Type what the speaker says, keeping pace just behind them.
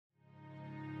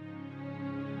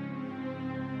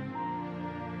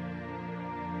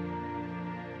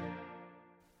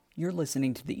You're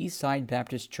listening to the Eastside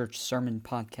Baptist Church Sermon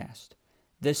Podcast.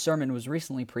 This sermon was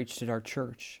recently preached at our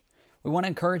church. We want to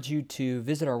encourage you to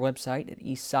visit our website at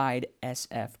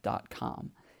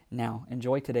eastsidesf.com. Now,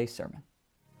 enjoy today's sermon.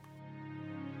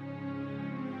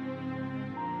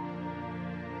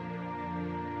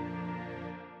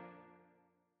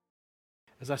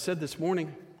 As I said this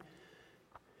morning,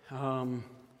 on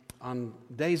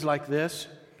days like this,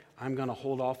 I'm going to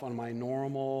hold off on my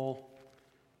normal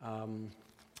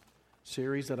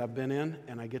series that I've been in,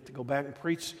 and I get to go back and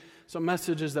preach some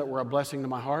messages that were a blessing to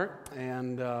my heart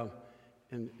and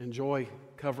enjoy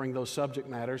covering those subject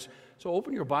matters. So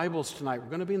open your Bibles tonight. We're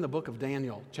going to be in the book of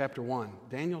Daniel, chapter 1.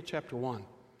 Daniel, chapter 1.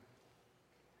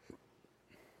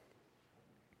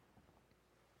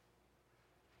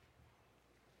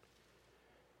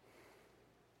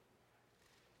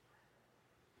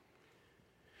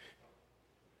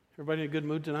 Everybody in a good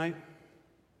mood tonight?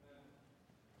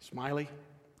 Smiley?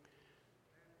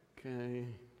 Okay,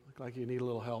 look like you need a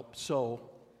little help. So,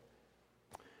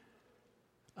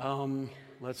 let's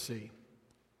see. Let's see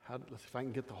if I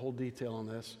can get the whole detail on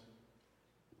this.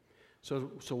 So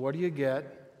what do you get?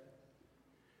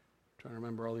 I'm trying to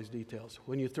remember all these details.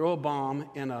 When you throw a bomb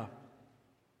in a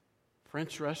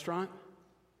French restaurant?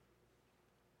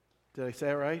 Did I say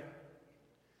it right?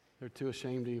 They're too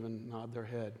ashamed to even nod their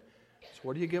head. So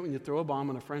what do you get when you throw a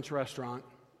bomb in a French restaurant?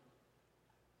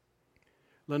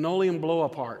 Linoleum blown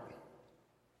apart.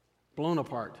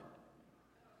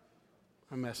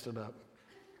 I messed it up.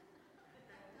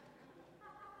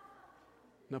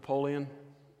 Napoleon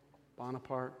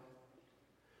Bonaparte.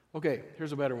 Okay,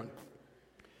 here's a better one.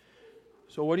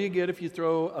 So what do you get if you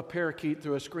throw a parakeet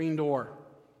through a screen door?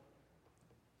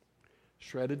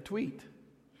 Shredded tweet.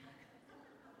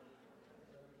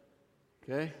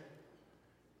 Okay?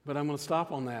 But I'm going to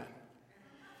stop on that.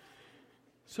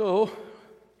 So,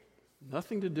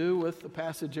 nothing to do with the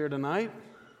passage here tonight,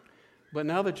 but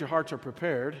now that your hearts are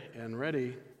prepared and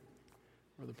ready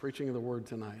for the preaching of the word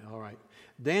tonight, all right.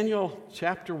 Daniel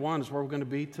chapter 1 is where we're going to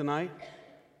be tonight.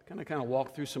 Kind of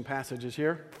walk through some passages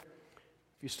here.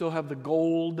 If you still have the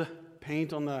gold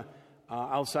paint on the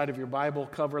outside of your Bible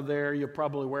cover there, you'll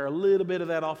probably wear a little bit of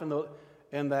that off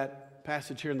in that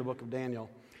passage here in the book of Daniel.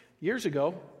 Years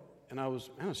ago, and I was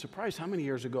surprised how many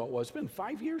years ago it was. It's been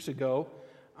 5 years ago.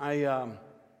 I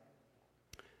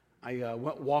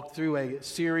walked through a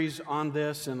series on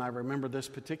this, and I remember this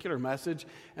particular message.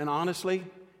 And honestly,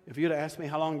 if you'd asked me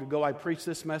how long ago I preached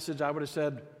this message, I would have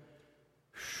said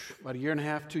about 1.5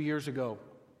 years, 2 years ago.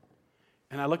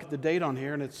 And I look at the date on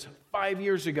here, and it's 5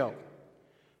 years ago.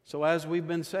 So as we've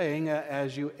been saying,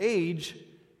 as you age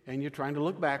and you're trying to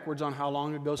look backwards on how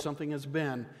long ago something has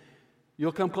been,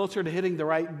 you'll come closer to hitting the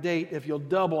right date if you'll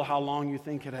double how long you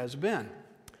think it has been.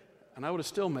 And I would have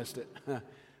still missed it.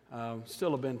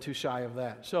 Still have been too shy of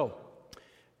that. So,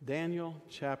 Daniel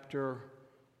chapter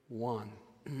 1.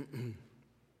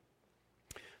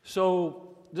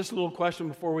 So, just a little question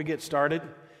before we get started.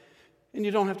 And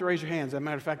you don't have to raise your hands. As a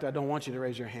matter of fact, I don't want you to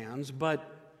raise your hands. But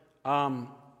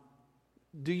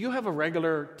do you have a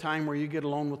regular time where you get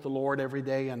alone with the Lord every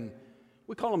day? And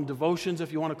we call them devotions,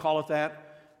 if you want to call it that.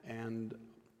 And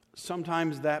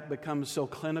sometimes that becomes so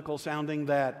clinical sounding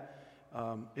that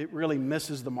it really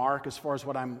misses the mark as far as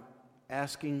what I'm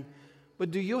asking.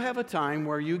 But do you have a time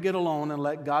where you get alone and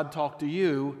let God talk to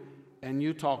you and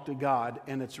you talk to God?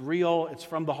 And it's real, it's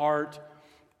from the heart,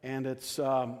 and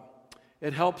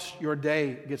it helps your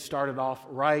day get started off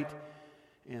right.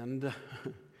 And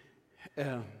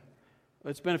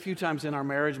it's been a few times in our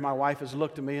marriage, my wife has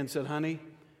looked at me and said, "Honey,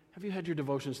 have you had your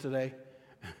devotions today?"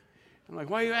 I'm like,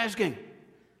 "Why are you asking?"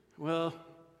 Well,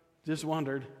 just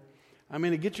wondered. I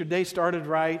mean, to get your day started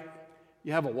right,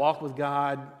 you have a walk with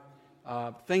God.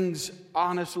 Things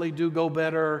honestly do go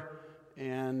better,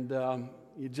 and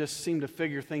you just seem to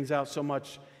figure things out so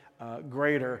much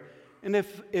greater. And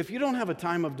if you don't have a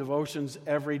time of devotions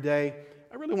every day,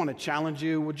 I really want to challenge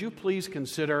you. Would you please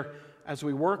consider, as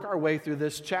we work our way through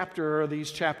this chapter or these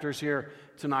chapters here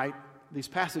tonight, these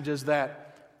passages,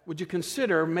 would you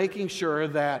consider making sure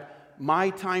that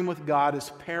my time with God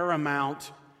is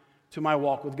paramount to my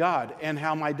walk with God and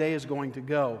how my day is going to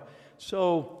go.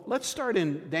 So let's start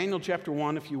in Daniel chapter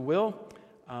 1, if you will.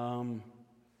 And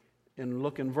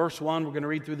look in verse 1. We're going to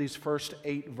read through these first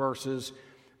 8 verses.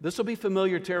 This will be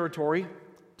familiar territory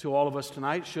to all of us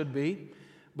tonight, should be.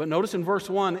 But notice in verse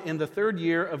 1, in the 3rd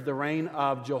year of the reign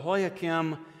of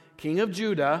Jehoiakim, king of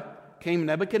Judah, came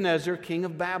Nebuchadnezzar, king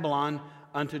of Babylon,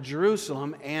 unto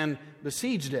Jerusalem and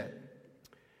besieged it,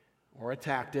 or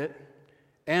attacked it.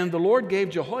 And the Lord gave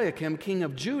Jehoiakim, king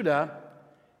of Judah,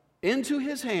 into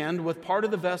his hand with part of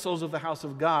the vessels of the house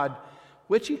of God,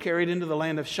 which he carried into the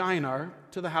land of Shinar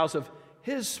to the house of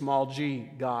his small g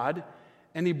god,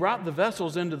 and he brought the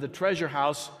vessels into the treasure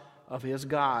house of his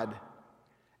god.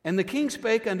 And the king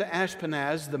spake unto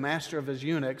Ashpenaz, the master of his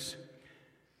eunuchs,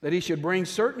 that he should bring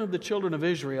certain of the children of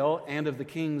Israel, and of the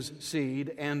king's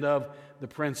seed, and of the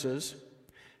princes,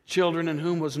 children in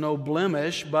whom was no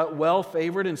blemish, but well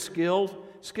favored and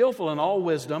skillful in all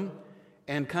wisdom,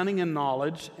 and cunning in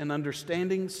knowledge, and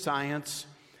understanding science,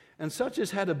 and such as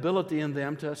had ability in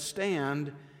them to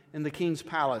stand in the king's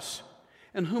palace,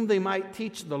 and whom they might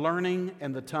teach the learning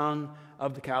and the tongue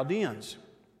of the Chaldeans.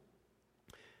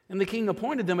 And the king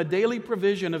appointed them a daily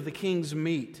provision of the king's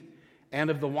meat,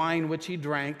 and of the wine which he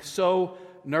drank, so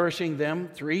nourishing them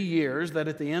 3 years, that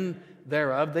at the end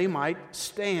thereof they might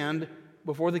stand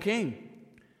before the king.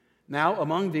 Now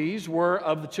among these were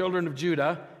of the children of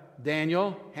Judah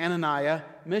Daniel, Hananiah,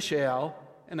 Mishael,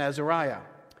 and Azariah,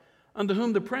 unto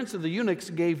whom the prince of the eunuchs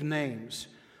gave names.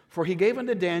 For he gave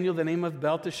unto Daniel the name of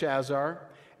Belteshazzar,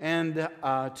 and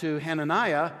to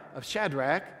Hananiah of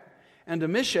Shadrach, and to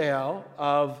Mishael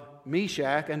of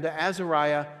Meshach, and to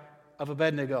Azariah of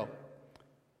Abednego.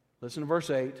 Listen to verse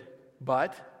 8.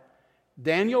 But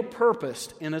Daniel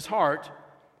purposed in his heart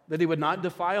that he would not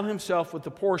defile himself with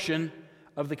the portion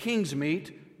of the king's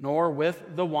meat, nor with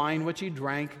the wine which he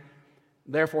drank.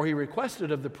 Therefore he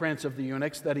requested of the prince of the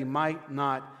eunuchs that he might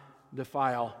not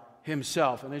defile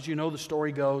himself. And as you know, the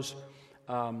story goes,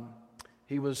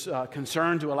 he was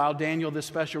concerned to allow Daniel this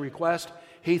special request.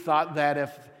 He thought that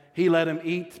if he let him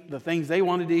eat the things they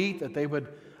wanted to eat, that they would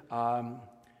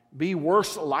be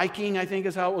worse liking, I think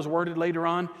is how it was worded later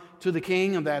on, to the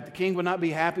king, and that the king would not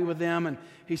be happy with them. And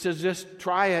he says, just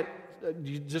try it.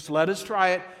 Just let us try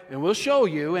it, and we'll show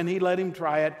you. And he let him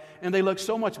try it, and they looked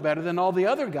so much better than all the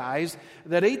other guys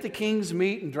that ate the king's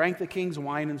meat and drank the king's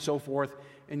wine and so forth.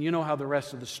 And you know how the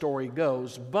rest of the story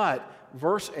goes. But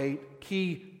verse 8,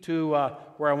 key to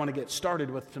where I want to get started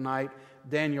with tonight,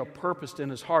 Daniel purposed in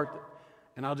his heart,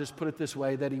 and I'll just put it this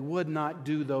way, that he would not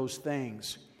do those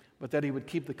things, but that he would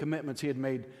keep the commitments he had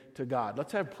made to God.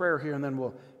 Let's have prayer here, and then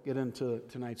we'll get into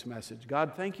tonight's message.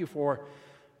 God, thank you for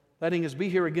letting us be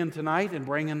here again tonight and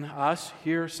bringing us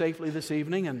here safely this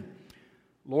evening. And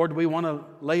Lord, we want to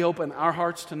lay open our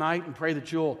hearts tonight and pray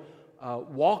that you'll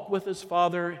walk with us,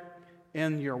 Father,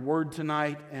 in your word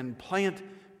tonight, and plant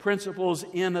principles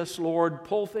in us, Lord.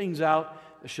 Pull things out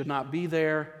that should not be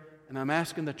there. And I'm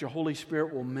asking that your Holy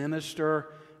Spirit will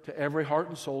minister to every heart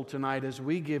and soul tonight as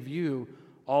we give you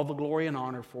all the glory and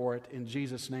honor for it. In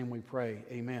Jesus' name we pray.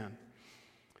 Amen.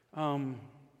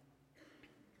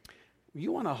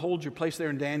 You want to hold your place there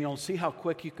in Daniel and see how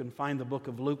quick you can find the book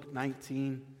of Luke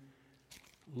 19.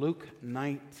 Luke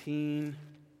 19.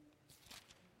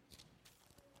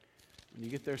 When you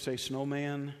get there, say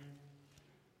snowman.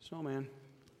 Snowman.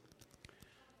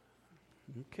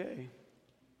 Okay.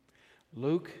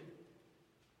 Luke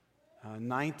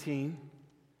 19.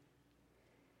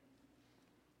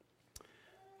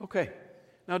 Okay.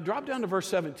 Now drop down to verse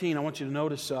 17. I want you to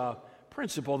notice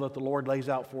principle that the Lord lays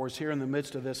out for us here in the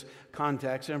midst of this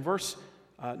context. And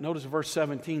notice verse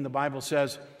 17, the Bible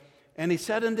says, and he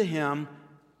said unto him,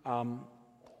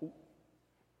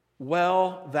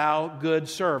 well, thou good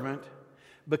servant,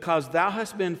 because thou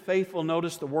hast been faithful,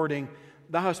 notice the wording,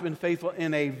 thou hast been faithful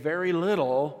in a very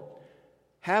little,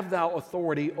 have thou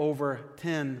authority over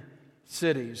 10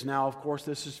 cities. Now, of course,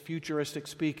 this is futuristic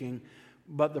speaking,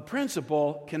 but the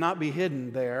principle cannot be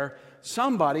hidden there.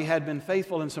 Somebody had been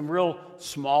faithful in some real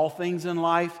small things in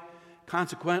life.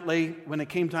 Consequently, when it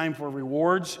came time for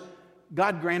rewards,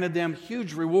 God granted them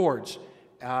huge rewards.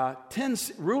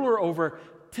 Ruler over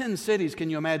 10 cities, can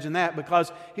you imagine that?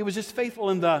 Because he was just faithful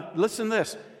in listen to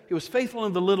this, he was faithful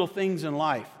in the little things in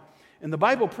life. And the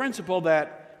Bible principle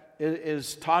that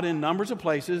is taught in numbers of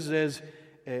places is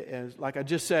like I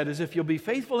just said, is if you'll be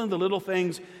faithful in the little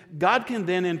things, God can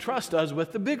then entrust us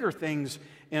with the bigger things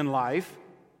in life.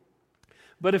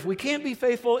 But if we can't be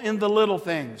faithful in the little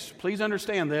things, please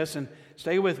understand this and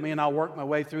stay with me, and I'll work my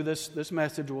way through this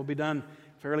message. We'll be done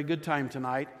fairly good time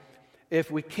tonight. If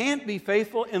we can't be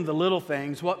faithful in the little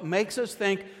things, what makes us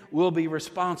think we'll be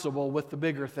responsible with the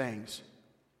bigger things?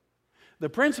 The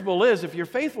principle is, if you're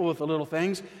faithful with the little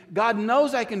things, God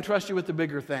knows I can trust you with the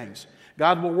bigger things.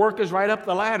 God will work us right up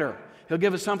the ladder. He'll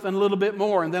give us something a little bit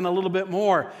more and then a little bit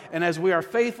more. And as we are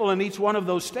faithful in each one of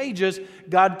those stages,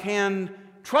 God can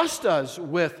trust us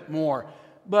with more.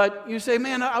 But you say,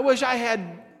 man, I wish I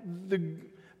had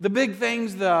the big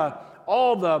things,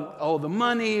 all the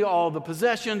money, all the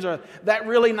possessions, or that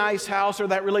really nice house or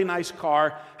that really nice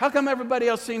car. How come everybody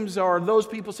else those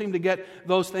people seem to get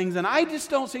those things, and I just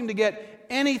don't seem to get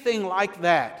anything like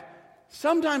that?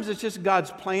 Sometimes it's just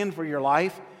God's plan for your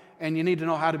life, and you need to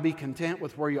know how to be content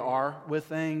with where you are with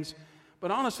things.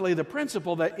 But honestly, the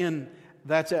principle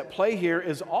that's at play here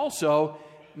is also,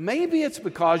 maybe it's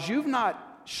because you've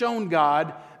not shown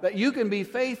God that you can be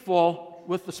faithful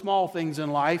with the small things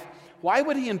in life. Why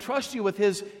would He entrust you with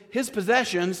His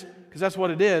possessions, because that's what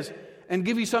it is, and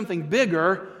give you something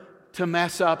bigger to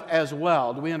mess up as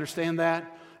well? Do we understand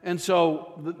that? And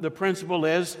so the principle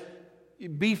is,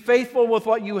 be faithful with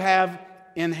what you have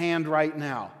in hand right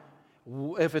now.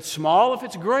 If it's small, if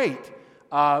it's great,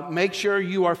 make sure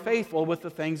you are faithful with the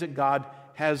things that God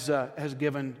has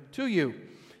given to you.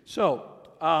 So,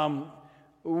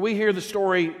 we hear the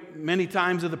story many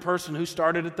times of the person who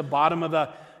started at the bottom of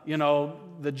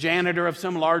the janitor of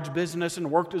some large business and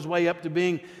worked his way up to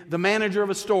being the manager of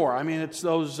a store. I mean, it's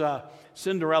those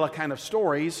Cinderella kind of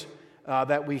stories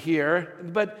that we hear.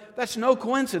 But that's no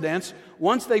coincidence.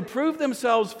 Once they prove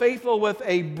themselves faithful with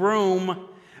a broom,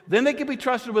 then they can be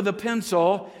trusted with a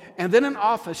pencil, and then an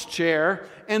office chair,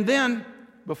 and then,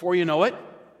 before you know it,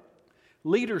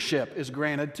 leadership is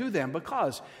granted to them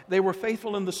because they were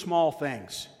faithful in the small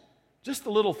things, just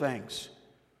the little things.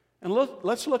 And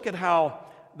let's look at how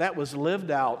that was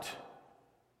lived out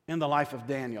in the life of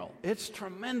Daniel. It's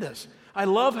tremendous. I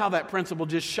love how that principle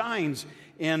just shines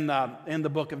in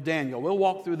the book of Daniel. We'll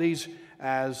walk through these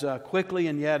as quickly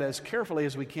and yet as carefully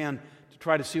as we can to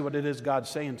try to see what it is God's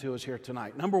saying to us here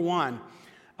tonight. Number one,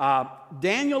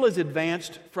 Daniel is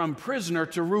advanced from prisoner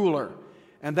to ruler.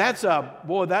 And that's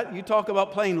you talk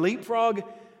about playing leapfrog.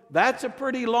 That's a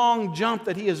pretty long jump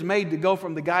that he has made to go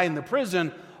from the guy in the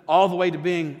prison all the way to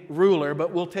being ruler.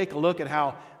 But we'll take a look at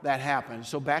how that happens.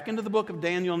 So back into the book of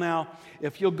Daniel now.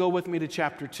 If you'll go with me to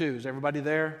chapter 2. Is everybody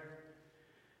there?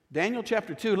 Daniel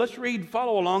chapter 2. Let's read,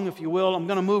 follow along if you will. I'm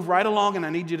going to move right along and I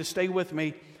need you to stay with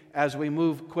me as we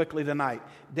move quickly tonight.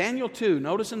 Daniel 2,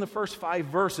 notice in the first 5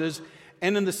 verses,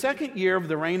 and in the second year of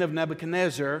the reign of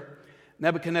Nebuchadnezzar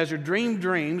dreamed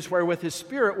dreams wherewith his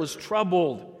spirit was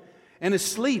troubled, and his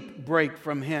sleep brake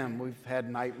from him. We've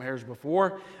had nightmares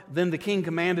before. Then the king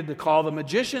commanded to call the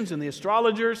magicians and the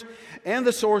astrologers and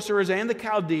the sorcerers and the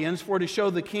Chaldeans for to show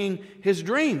the king his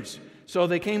dreams. So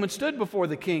they came and stood before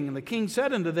the king, and the king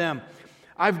said unto them,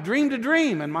 I've dreamed a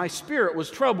dream, and my spirit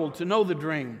was troubled to know the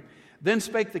dream. Then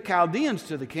spake the Chaldeans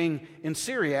to the king in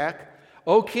Syriac,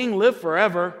 O king, live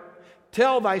forever.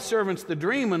 Tell thy servants the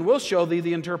dream, and we'll show thee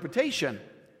the interpretation.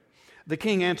 The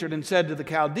king answered and said to the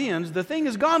Chaldeans, the thing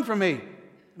is gone from me.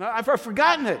 I've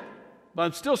forgotten it, but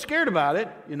I'm still scared about it,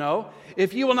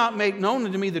 If you will not make known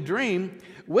unto me the dream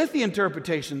with the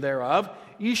interpretation thereof,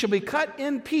 ye shall be cut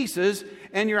in pieces,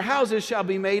 and your houses shall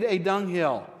be made a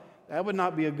dunghill. That would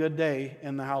not be a good day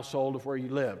in the household of where you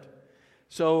lived.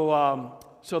 So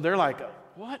they're like,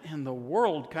 what in the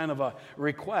world kind of a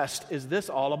request is this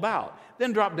all about?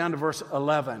 Then drop down to verse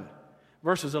 11.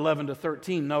 Verses 11 to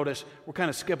 13, notice, we're kind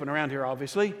of skipping around here,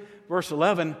 obviously. Verse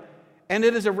 11, and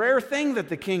it is a rare thing that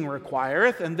the king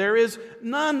requireth, and there is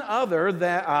none other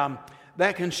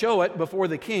that can show it before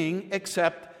the king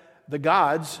except the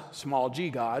gods, small g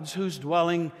gods, whose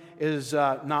dwelling is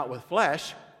not with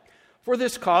flesh. For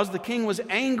this cause the king was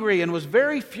angry and was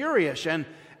very furious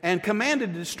and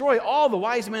commanded to destroy all the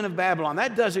wise men of Babylon.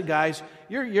 That does it, guys.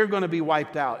 You're going to be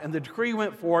wiped out. And the decree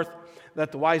went forth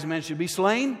that the wise men should be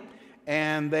slain,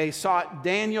 and they sought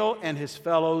Daniel and his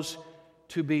fellows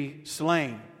to be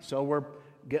slain. So we're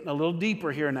getting a little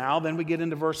deeper here now. Then we get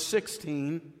into verse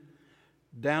 16.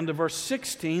 Down to verse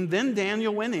 16. Then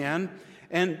Daniel went in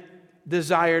and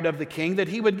desired of the king that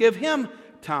he would give him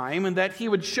time and that he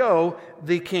would show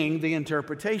the king the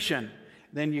interpretation.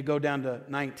 Then you go down to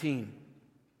 19.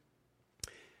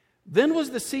 Then was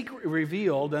the secret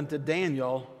revealed unto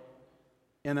Daniel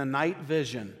in a night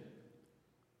vision.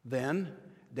 Then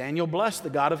Daniel blessed the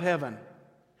God of heaven.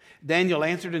 Daniel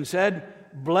answered and said,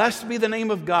 Blessed be the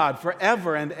name of God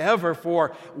forever and ever,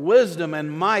 for wisdom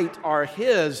and might are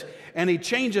his, and he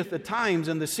changeth the times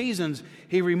and the seasons.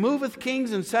 He removeth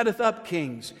kings and setteth up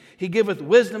kings. He giveth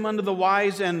wisdom unto the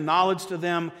wise and knowledge to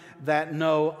them that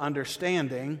know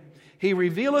understanding. He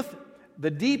revealeth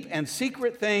the deep and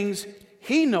secret things.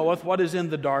 He knoweth what is in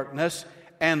the darkness,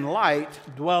 and light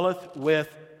dwelleth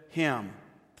with him.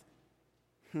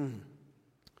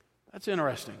 That's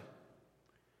interesting.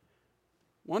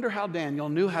 Wonder how Daniel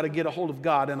knew how to get a hold of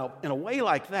God in a way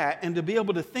like that and to be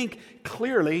able to think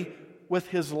clearly with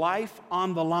his life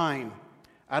on the line.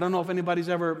 I don't know if anybody's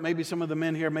ever, maybe some of the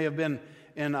men here may have been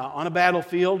on a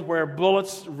battlefield where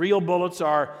real bullets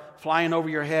are flying over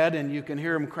your head and you can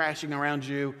hear them crashing around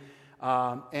you,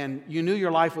 and you knew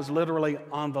your life was literally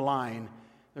on the line.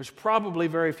 There's probably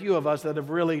very few of us that have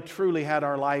really truly had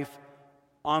our life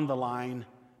on the line.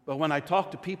 But when I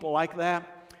talked to people like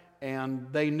that, and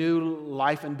they knew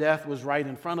life and death was right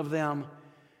in front of them,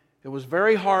 it was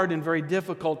very hard and very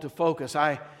difficult to focus.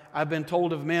 I've been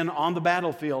told of men on the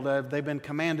battlefield, they've been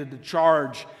commanded to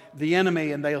charge the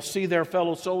enemy, and they'll see their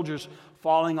fellow soldiers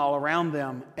falling all around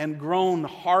them, and grown,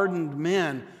 hardened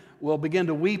men will begin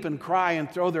to weep and cry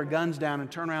and throw their guns down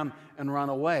and turn around and run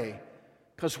away.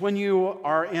 Because when you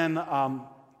are in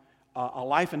a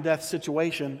life and death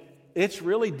situation, it's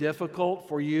really difficult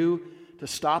for you to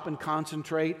stop and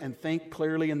concentrate and think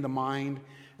clearly in the mind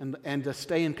and to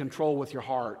stay in control with your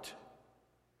heart.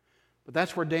 But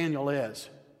that's where Daniel is.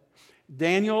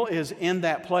 Daniel is in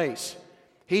that place.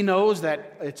 He knows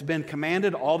that it's been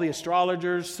commanded, all the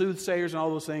astrologers, soothsayers, and all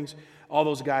those things, all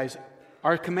those guys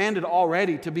are commanded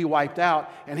already to be wiped out.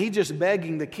 And he's just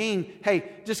begging the king, hey,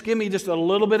 just give me just a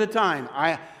little bit of time.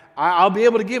 I'll be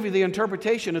able to give you the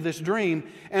interpretation of this dream.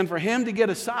 And for him to get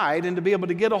aside and to be able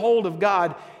to get a hold of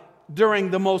God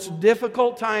during the most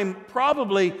difficult time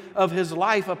probably of his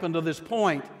life up until this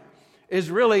point is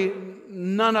really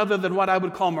none other than what I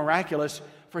would call miraculous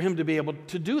for him to be able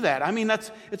to do that. I mean,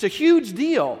 it's a huge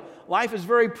deal. Life is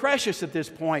very precious at this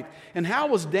point. And how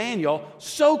was Daniel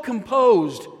so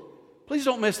composed? Please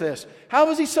don't miss this. How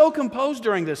was he so composed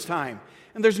during this time?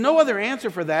 And there's no other answer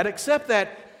for that except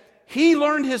that he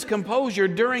learned his composure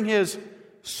during his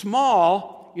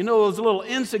small, those little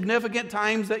insignificant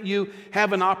times that you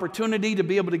have an opportunity to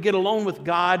be able to get alone with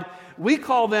God. We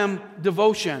call them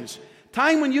devotions.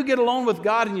 Time when you get alone with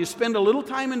God and you spend a little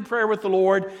time in prayer with the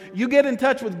Lord. You get in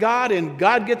touch with God and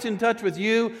God gets in touch with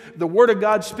you. The Word of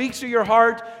God speaks to your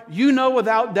heart. You know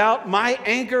without doubt, my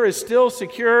anchor is still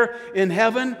secure in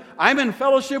heaven. I'm in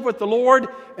fellowship with the Lord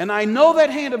and I know that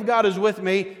hand of God is with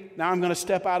me. Now I'm going to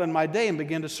step out in my day and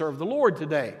begin to serve the Lord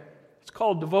today. It's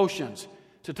called devotions.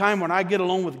 It's a time when I get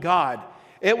alone with God.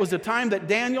 It was a time that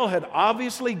Daniel had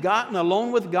obviously gotten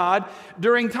alone with God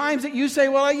during times that you say,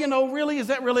 well, really, is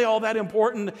that really all that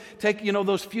important? Take,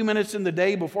 those few minutes in the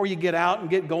day before you get out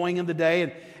and get going in the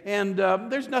day. And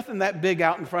there's nothing that big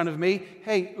out in front of me.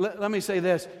 Hey, let me say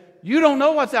this. You don't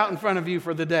know what's out in front of you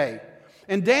for the day.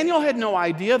 And Daniel had no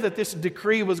idea that this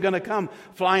decree was going to come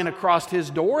flying across his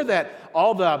door, that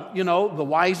all the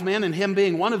wise men and him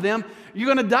being one of them,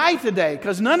 you're going to die today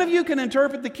because none of you can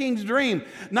interpret the king's dream.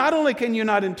 Not only can you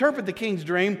not interpret the king's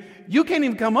dream, you can't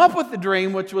even come up with the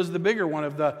dream, which was the bigger one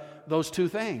of those two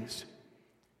things.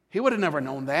 He would have never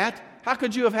known that. How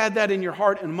could you have had that in your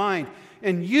heart and mind?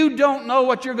 And you don't know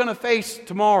what you're going to face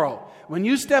tomorrow. When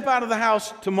you step out of the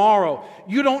house tomorrow,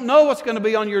 you don't know what's going to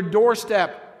be on your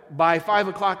doorstep by 5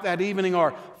 o'clock that evening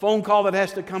or phone call that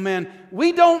has to come in.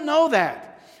 We don't know that.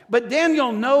 But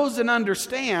Daniel knows and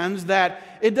understands that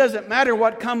it doesn't matter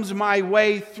what comes my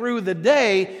way through the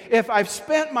day. If I've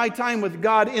spent my time with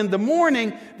God in the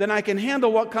morning, then I can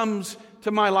handle what comes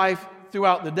to my life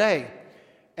throughout the day.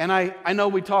 And I know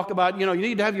we talk about, you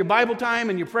need to have your Bible time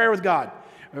and your prayer with God.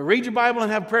 Read your Bible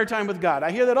and have prayer time with God.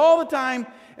 I hear that all the time.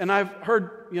 And I've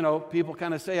heard, people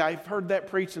kind of say, I've heard that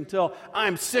preached until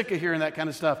I'm sick of hearing that kind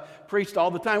of stuff preached all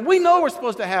the time. We know we're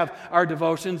supposed to have our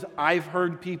devotions, I've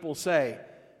heard people say.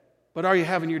 But are you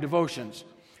having your devotions?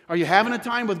 Are you having a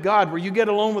time with God where you get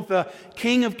alone with the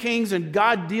King of Kings and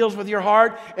God deals with your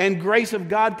heart and grace of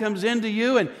God comes into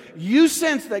you and you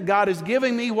sense that God is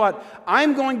giving me what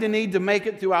I'm going to need to make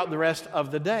it throughout the rest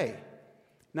of the day?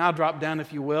 Now drop down,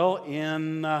 if you will,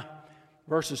 in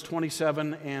verses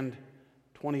 27 and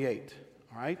 28.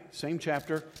 All right, same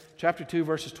chapter. Chapter 2,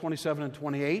 verses 27 and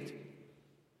 28.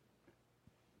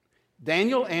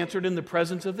 Daniel answered in the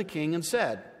presence of the king and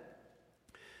said,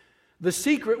 the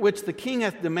secret which the king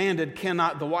hath demanded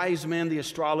cannot the wise men, the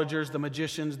astrologers, the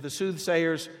magicians, the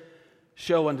soothsayers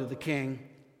show unto the king.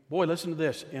 Boy, listen to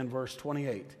this in verse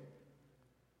 28.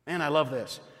 Man, I love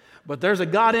this. But there's a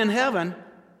God in heaven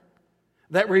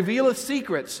that revealeth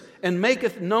secrets and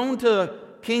maketh known to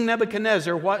King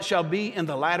Nebuchadnezzar what shall be in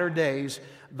the latter days.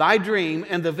 Thy dream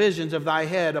and the visions of thy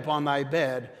head upon thy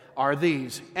bed are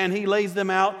these. And he lays them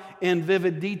out in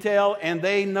vivid detail, and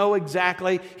they know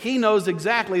exactly, he knows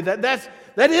exactly that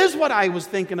is what I was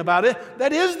thinking about it.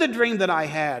 That is the dream that I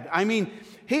had. I mean,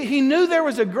 he knew there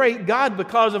was a great God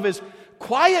because of his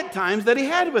quiet times that he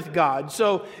had with God.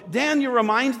 So Daniel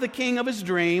reminds the king of his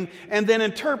dream and then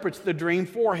interprets the dream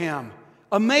for him.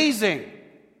 Amazing.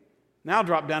 Now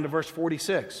drop down to verse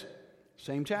 46.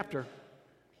 Same chapter.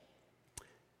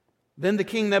 Then the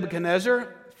king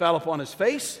Nebuchadnezzar fell upon his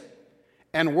face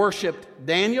and worshipped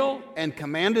Daniel and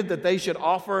commanded that they should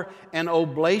offer an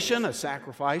oblation, a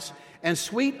sacrifice, and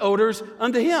sweet odors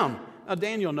unto him. Now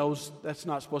Daniel knows that's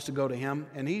not supposed to go to him,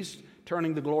 and he's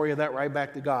turning the glory of that right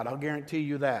back to God. I'll guarantee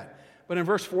you that. But in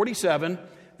verse 47,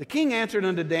 the king answered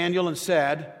unto Daniel and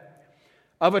said,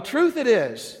 of a truth it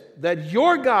is that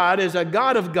your God is a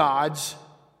God of gods,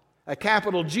 a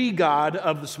capital G God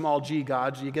of the small g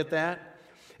gods. Do you get that?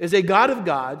 Is a God of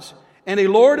gods, and a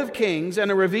Lord of kings,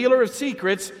 and a revealer of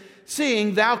secrets,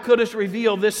 seeing thou couldst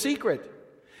reveal this secret.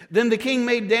 Then the king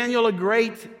made Daniel a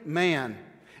great man,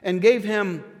 and gave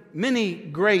him many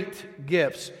great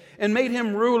gifts, and made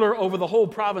him ruler over the whole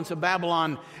province of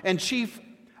Babylon, and chief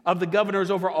of the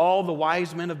governors over all the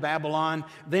wise men of Babylon.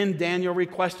 Then Daniel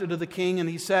requested of the king, and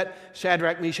he set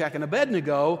Shadrach, Meshach, and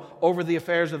Abednego over the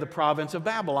affairs of the province of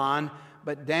Babylon.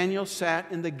 But Daniel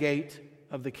sat in the gate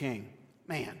of the king.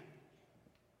 Man,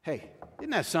 hey,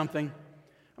 isn't that something?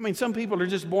 I mean, some people are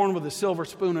just born with a silver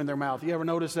spoon in their mouth. You ever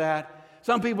notice that?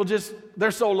 Some people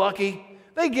they're so lucky.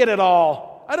 They get it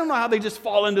all. I don't know how they just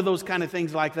fall into those kind of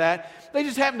things like that. They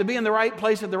just happen to be in the right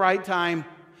place at the right time.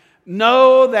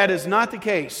 No, that is not the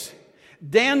case.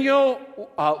 Daniel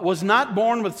was not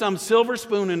born with some silver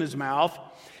spoon in his mouth.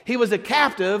 He was a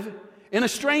captive in a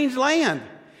strange land.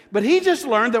 But he just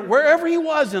learned that wherever he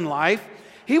was in life,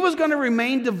 he was going to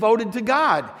remain devoted to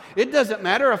God. It doesn't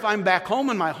matter if I'm back home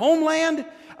in my homeland,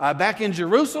 back in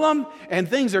Jerusalem, and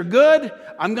things are good,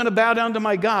 I'm going to bow down to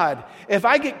my God. If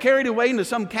I get carried away into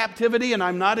some captivity and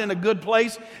I'm not in a good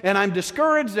place, and I'm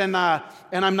discouraged and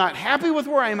I'm not happy with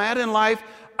where I'm at in life,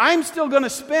 I'm still going to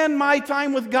spend my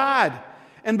time with God.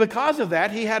 And because of that,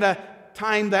 he had a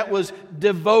time that was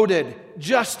devoted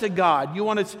just to God. You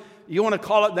want to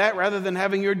call it that rather than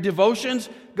having your devotions?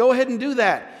 Go ahead and do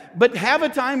that. But have a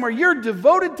time where you're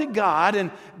devoted to God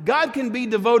and God can be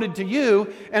devoted to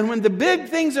you. And when the big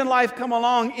things in life come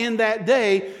along in that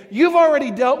day, you've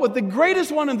already dealt with the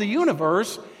greatest one in the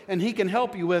universe, and he can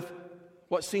help you with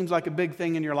what seems like a big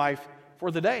thing in your life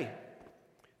for the day.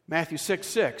 Matthew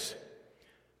 6:6.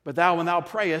 But thou, when thou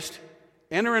prayest,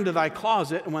 enter into thy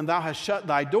closet, and when thou hast shut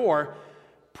thy door,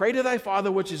 pray to thy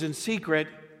Father which is in secret.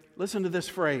 Listen to this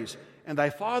phrase. And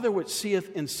thy Father which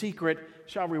seeth in secret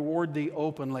shall reward thee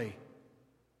openly.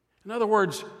 In other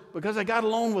words, because I got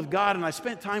alone with God and I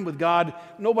spent time with God,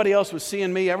 nobody else was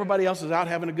seeing me. Everybody else is out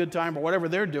having a good time or whatever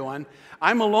they're doing.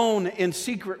 I'm alone in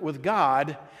secret with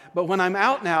God. But when I'm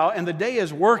out now and the day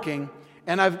is working,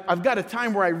 and I've got a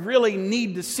time where I really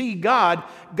need to see God,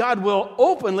 God will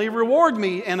openly reward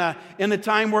me in a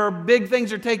time where big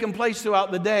things are taking place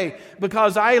throughout the day.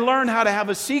 Because I learn how to have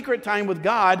a secret time with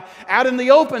God. Out in the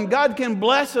open, God can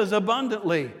bless us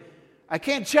abundantly. I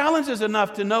can't challenge us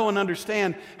enough to know and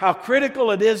understand how critical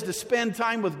it is to spend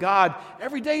time with God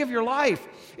every day of your life.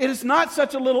 It is not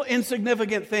such a little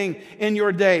insignificant thing in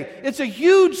your day. It's a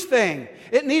huge thing.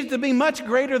 It needs to be much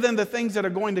greater than the things that are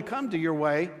going to come to your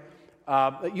way.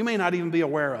 That you may not even be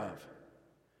aware of.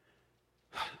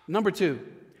 Number 2,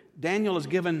 Daniel is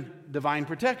given divine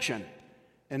protection.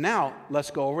 And now let's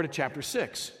go over to chapter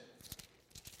 6.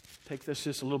 Take this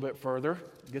just a little bit further.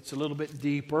 It gets a little bit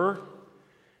deeper.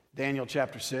 Daniel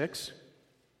chapter 6.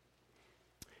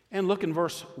 And look in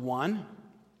verse 1.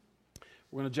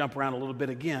 We're going to jump around a little bit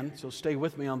again, so stay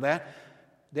with me on that.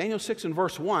 Daniel 6 and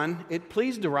verse 1. It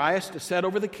pleased Darius to set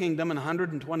over the kingdom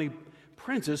 120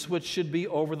 princes, which should be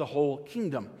over the whole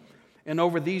kingdom, and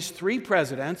over these 3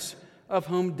 presidents, of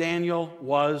whom Daniel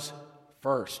was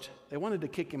first. They wanted to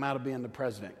kick him out of being the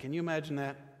president. Can you imagine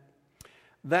that?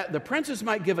 That the princes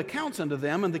might give accounts unto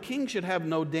them, and the king should have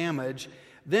no damage.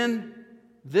 Then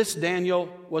this Daniel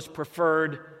was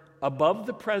preferred above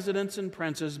the presidents and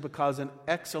princes, because an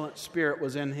excellent spirit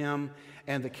was in him,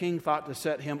 and the king thought to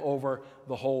set him over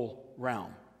the whole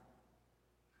realm.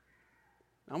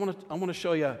 I want to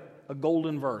show you a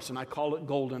golden verse, and I call it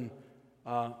golden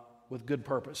with good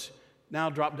purpose. Now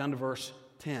drop down to verse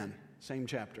 10, same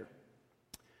chapter.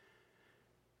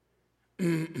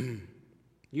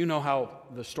 You know how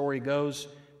the story goes.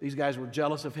 These guys were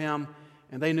jealous of him,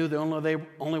 and they knew the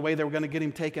only way they were going to get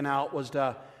him taken out was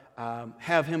to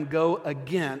have him go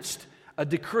against a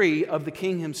decree of the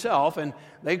king himself. And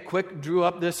they drew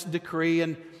up this decree,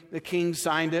 and the king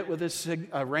signed it with his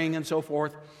ring and so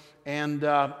forth. And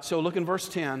so look in verse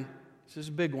 10. This is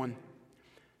a big one.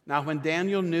 Now when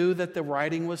Daniel knew that the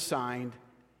writing was signed,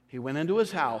 he went into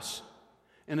his house,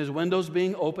 and his windows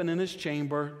being open in his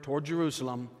chamber toward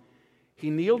Jerusalem, he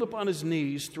kneeled upon his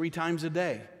knees 3 times a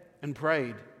day and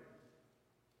prayed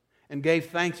and gave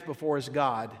thanks before his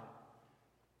God.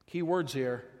 Key words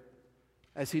here,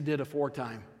 as he did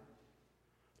aforetime,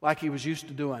 like he was used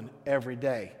to doing every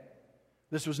day.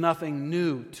 This was nothing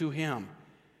new to him.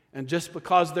 And just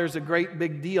because there's a great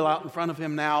big deal out in front of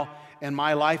him now, and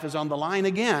my life is on the line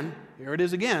again, here it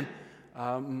is again.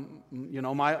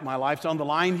 My life's on the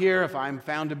line here. If I'm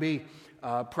found to be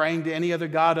praying to any other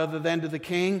god other than to the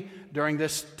king during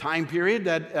this time period,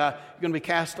 that you're going to be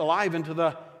cast alive into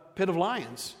the pit of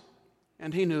lions.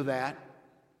 And he knew that.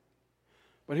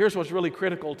 But here's what's really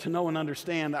critical to know and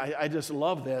understand. I just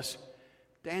love this.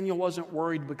 Daniel wasn't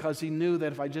worried because he knew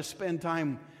that if I just spend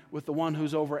time with the one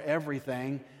who's over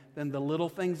everything, then the little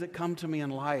things that come to me in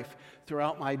life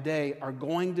throughout my day are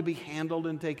going to be handled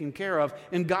and taken care of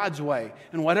in God's way.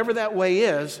 And whatever that way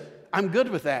is, I'm good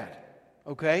with that.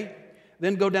 Okay?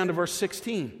 Then go down to verse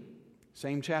 16,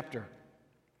 same chapter.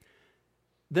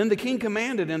 Then the king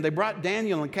commanded, and they brought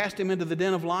Daniel and cast him into the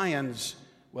den of lions.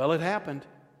 Well, it happened.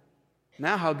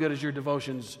 Now how good is your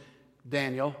devotions,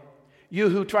 Daniel? You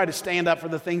who try to stand up for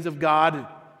the things of God.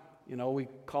 You know, we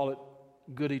call it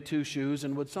goody two-shoes.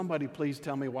 And would somebody please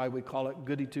tell me why we call it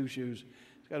goody two-shoes?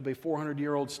 It's got to be a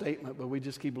 400-year-old statement, but we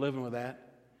just keep living with that.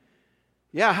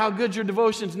 Yeah, how good's your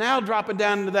devotions now, dropping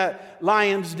down into that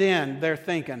lion's den, they're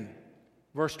thinking.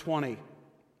 Verse 20.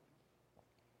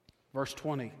 Verse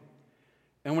 20.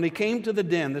 And when he came to the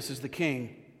den, this is the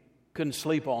king, couldn't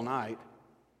sleep all night.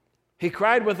 He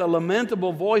cried with a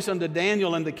lamentable voice unto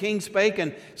Daniel, and the king spake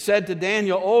and said to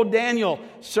Daniel, O Daniel,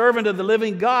 servant of the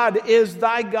living God, is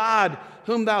thy God,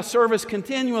 whom thou servest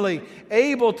continually,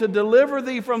 able to deliver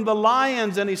thee from the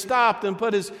lions? And he stopped and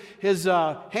put his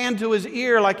hand to his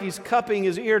ear like he's cupping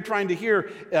his ear, trying to hear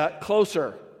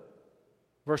closer.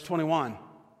 Verse 21.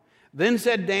 Then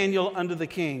said Daniel unto the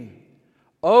king,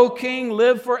 O king,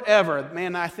 live forever.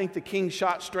 Man, I think the king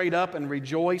shot straight up and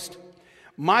rejoiced.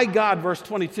 My God, verse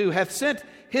 22, hath sent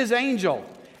his angel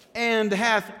and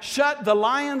hath shut the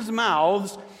lions'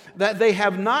 mouths, that they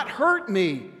have not hurt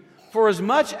me. For as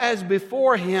much as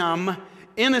before him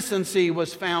innocency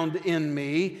was found in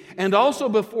me, and also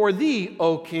before thee,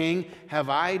 O king, have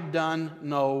I done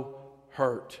no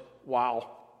hurt. Wow.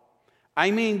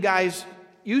 I mean, guys,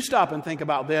 you stop and think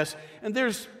about this, and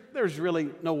there's really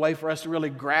no way for us to really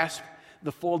grasp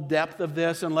the full depth of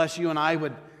this unless you and I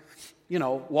would,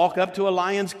 walk up to a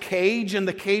lion's cage and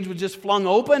the cage was just flung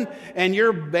open and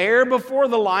you're bare before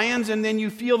the lions, and then you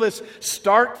feel this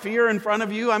stark fear in front of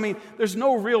you. I mean, there's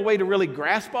no real way to really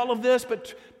grasp all of this,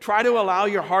 but try to allow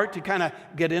your heart to kind of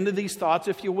get into these thoughts,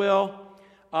 if you will.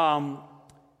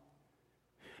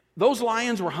 Those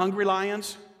lions were hungry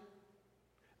lions.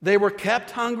 They were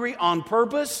kept hungry on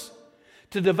purpose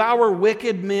to devour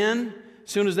wicked men. As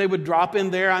soon as they would drop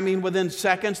in there, within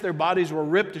seconds, their bodies were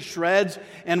ripped to shreds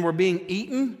and were being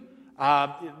eaten,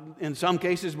 in some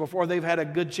cases before they've had a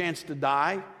good chance to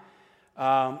die.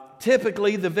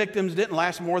 Typically, the victims didn't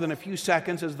last more than a few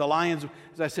seconds, as the lions,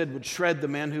 as I said, would shred the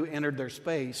men who entered their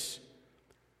space.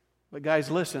 But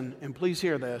guys, listen, and please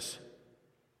hear this.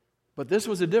 But this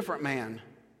was a different man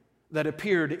that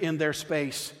appeared in their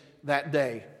space that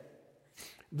day.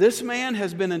 This man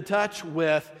has been in touch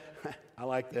with, I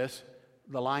like this,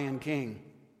 the Lion King.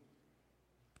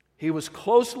 He was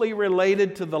closely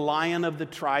related to the lion of the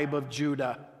tribe of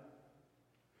Judah.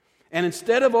 And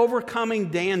instead of overcoming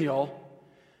Daniel,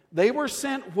 they were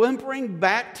sent whimpering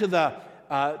back to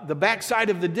the backside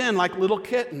of the den like little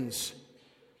kittens.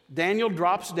 Daniel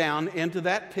drops down into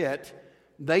that pit.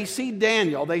 They see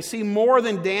Daniel. They see more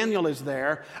than Daniel is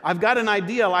there. I've got an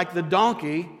idea like the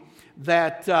donkey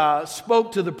that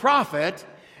spoke to the prophet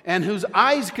and whose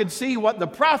eyes could see what the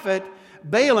prophet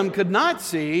Balaam could not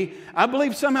see. I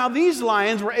believe somehow these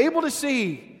lions were able to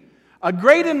see a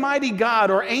great and mighty God,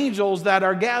 or angels that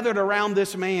are gathered around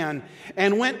this man,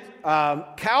 and went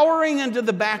cowering into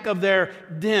the back of their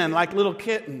den like little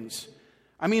kittens.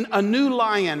 A new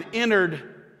lion entered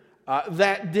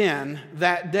that den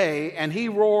that day, and he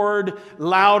roared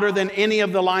louder than any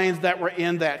of the lions that were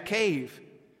in that cave.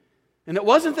 And it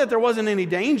wasn't that there wasn't any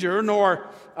danger, nor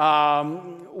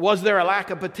was there a lack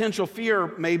of potential fear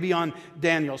maybe on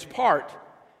Daniel's part.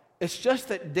 It's just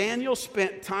that Daniel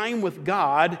spent time with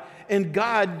God, and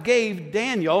God gave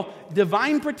Daniel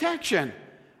divine protection.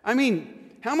 How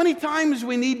many times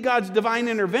we need God's divine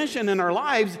intervention in our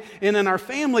lives and in our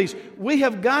families? We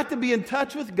have got to be in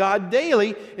touch with God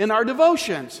daily in our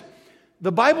devotions.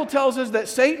 The Bible tells us that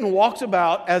Satan walks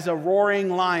about as a roaring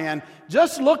lion,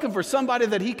 just looking for somebody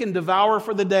that he can devour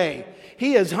for the day.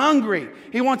 He is hungry.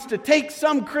 He wants to take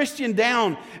some Christian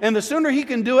down, and the sooner he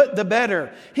can do it, the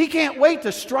better. He can't wait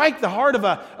to strike the heart of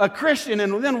a Christian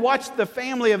and then watch the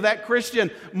family of that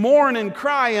Christian mourn and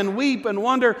cry and weep and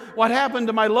wonder, what happened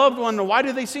to my loved one, and why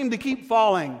do they seem to keep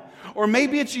falling? Or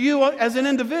maybe it's you as an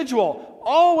individual,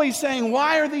 always saying,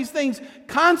 why are these things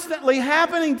constantly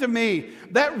happening to me?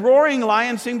 That roaring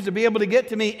lion seems to be able to get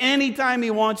to me anytime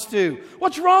he wants to.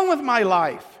 What's wrong with my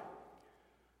life?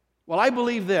 Well, I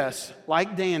believe this,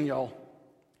 like Daniel,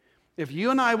 if you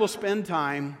and I will spend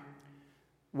time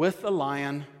with the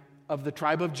Lion of the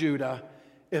tribe of Judah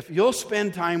if you'll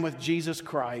spend time with Jesus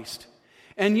Christ.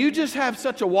 And you just have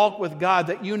such a walk with God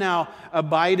that you now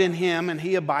abide in Him and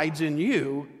He abides in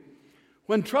you.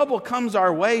 When trouble comes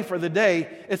our way for the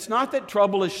day, it's not that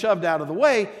trouble is shoved out of the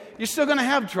way. You're still going to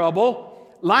have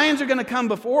trouble. Lions are going to come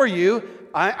before you.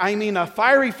 I mean, a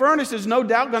fiery furnace is no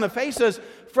doubt going to face us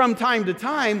from time to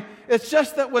time. It's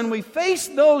just that when we face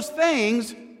those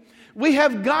things, we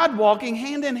have God walking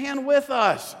hand in hand with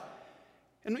us.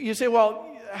 And you say, well,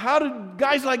 how did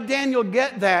guys like Daniel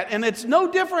get that? And it's no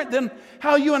different than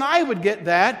how you and I would get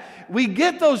that. We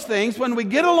get those things when we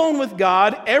get alone with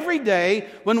God every day,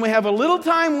 when we have a little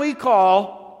time we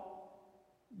call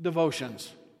devotions.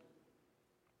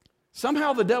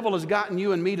 Somehow the devil has gotten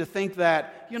you and me to think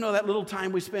that, that little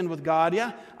time we spend with God,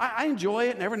 yeah, I enjoy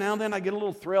it, and every now and then I get a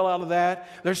little thrill out of that.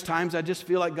 There's times I just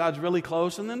feel like God's really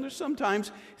close, and then there's sometimes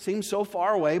it seems so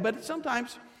far away, but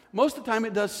sometimes, most of the time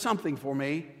it does something for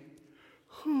me.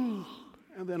 And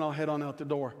then I'll head on out the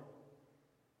door.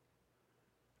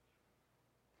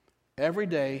 Every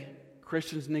day,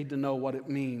 Christians need to know what it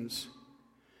means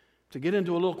to get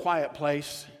into a little quiet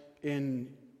place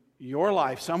in your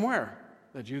life somewhere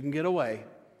that you can get away.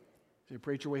 Say,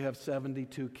 preacher, we have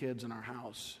 72 kids in our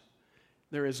house.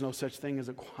 There is no such thing as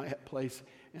a quiet place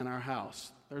in our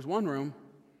house. There's one room.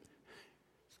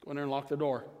 Let's go in there and lock the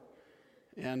door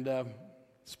and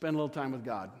spend a little time with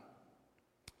God.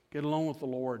 Get alone with the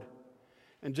Lord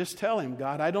and just tell Him,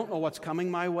 God, I don't know what's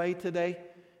coming my way today,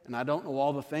 and I don't know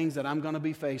all the things that I'm going to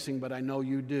be facing, but I know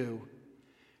You do.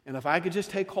 And if I could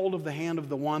just take hold of the hand of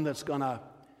the one that's going to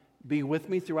be with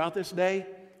me throughout this day,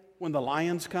 when the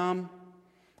lions come,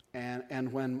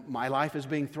 and when my life is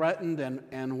being threatened,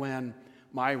 and when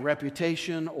my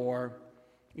reputation or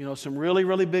some really,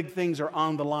 really big things are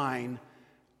on the line,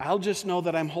 I'll just know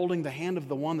that I'm holding the hand of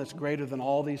the one that's greater than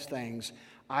all these things.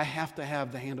 I have to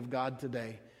have the hand of God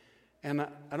today. And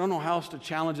I don't know how else to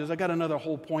challenge this. I got another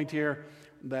whole point here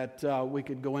that we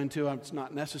could go into. It's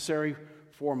not necessary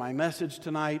for my message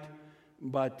tonight,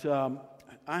 but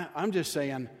I'm just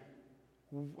saying,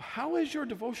 how is your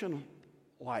devotion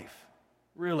life?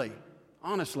 Really,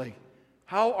 honestly,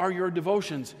 how are your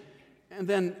devotions? And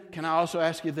then, can I also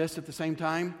ask you this at the same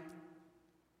time?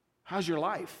 How's your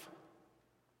life?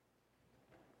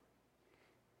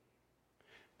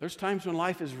 There's times when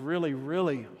life is really,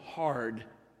 really hard.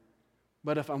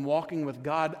 But if I'm walking with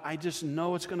God, I just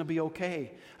know it's going to be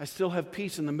okay. I still have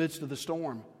peace in the midst of the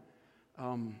storm.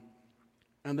 And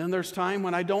then there's time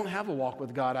when I don't have a walk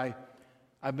with God.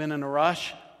 I've been in a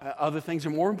rush. Other things are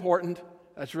more important.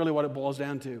 That's really what it boils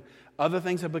down to. Other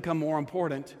things have become more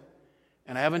important.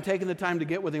 And I haven't taken the time to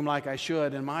get with Him like I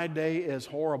should. And my day is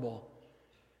horrible.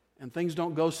 And things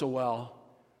don't go so well.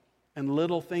 And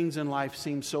little things in life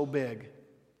seem so big.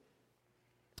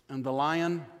 And the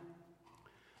lion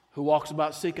who walks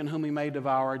about seeking whom he may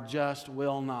devour just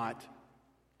will not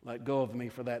let go of me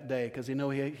for that day, because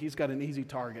he's got an easy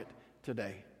target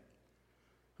today.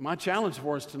 My challenge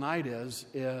for us tonight is,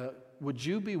 would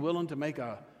you be willing to make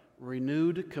a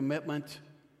renewed commitment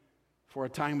for a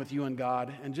time with you and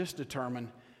God, and just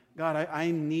determine, God,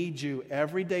 I need You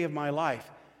every day of my life.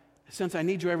 Since I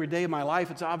need You every day of my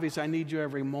life, it's obvious I need You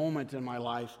every moment in my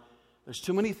life. There's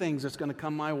too many things that's going to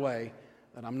come my way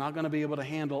that I'm not going to be able to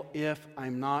handle if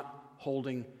I'm not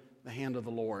holding the hand of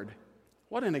the Lord.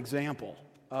 What an example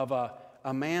of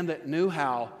a man that knew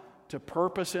how to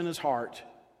purpose in his heart.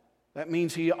 That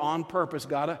means he on purpose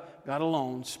got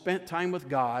alone, spent time with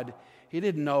God. He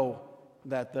didn't know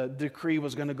that the decree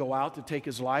was going to go out to take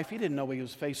his life. He didn't know he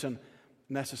was facing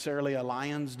necessarily a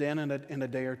lion's den in a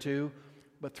day or two.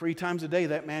 But 3 times a day,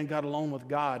 that man got alone with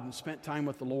God and spent time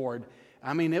with the Lord.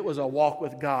 I mean, it was a walk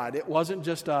with God. It wasn't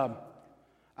just a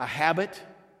habit.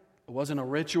 It wasn't a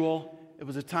ritual. It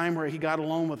was a time where he got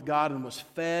alone with God and was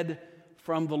fed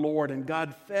from the Lord. And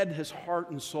God fed his heart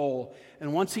and soul.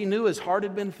 And once he knew his heart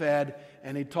had been fed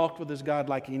and he talked with his God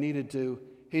like he needed to,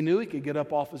 he knew he could get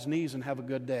up off his knees and have a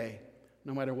good day,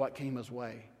 no matter what came his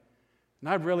way. And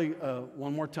I'd really,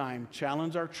 one more time,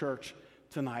 challenge our church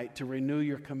tonight to renew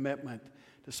your commitment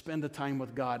to spend the time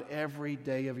with God every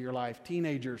day of your life.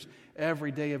 Teenagers,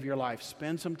 every day of your life,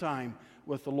 spend some time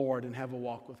with the Lord and have a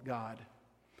walk with God.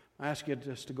 I ask you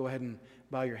just to go ahead and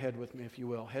bow your head with me, if you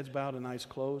will. Heads bowed and eyes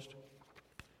closed.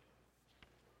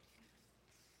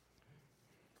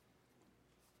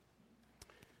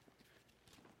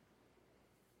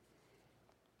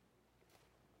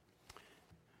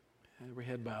 Every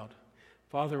head bowed.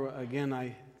 Father, again,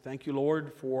 I thank You,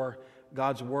 Lord, for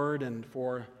God's Word and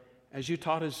for, as You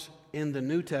taught us in the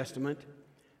New Testament,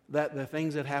 that the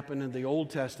things that happened in the Old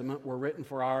Testament were written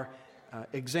for our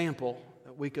example,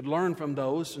 that we could learn from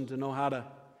those and to know how to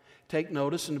take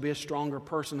notice and to be a stronger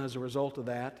person as a result of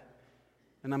that.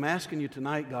 And I'm asking you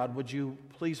tonight, God, would you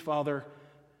please, Father,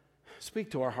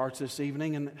 speak to our hearts this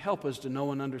evening and help us to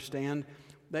know and understand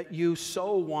that you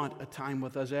so want a time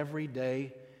with us every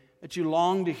day, that you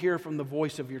long to hear from the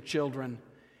voice of your children,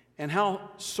 and how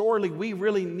sorely we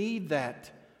really need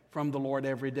that from the Lord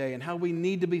every day, and how we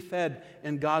need to be fed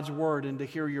in God's Word and to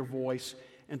hear your voice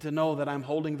and to know that I'm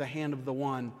holding the hand of the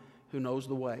one who knows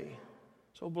the way.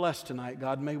 So bless tonight,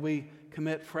 God. May we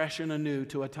commit fresh and anew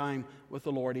to a time with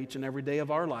the Lord each and every day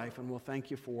of our life, and we'll thank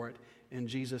you for it. In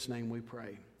Jesus' name we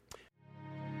pray.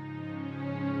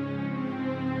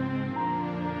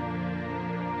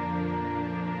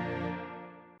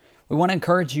 We want to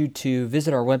encourage you to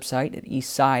visit our website at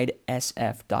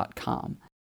eastsidesf.com.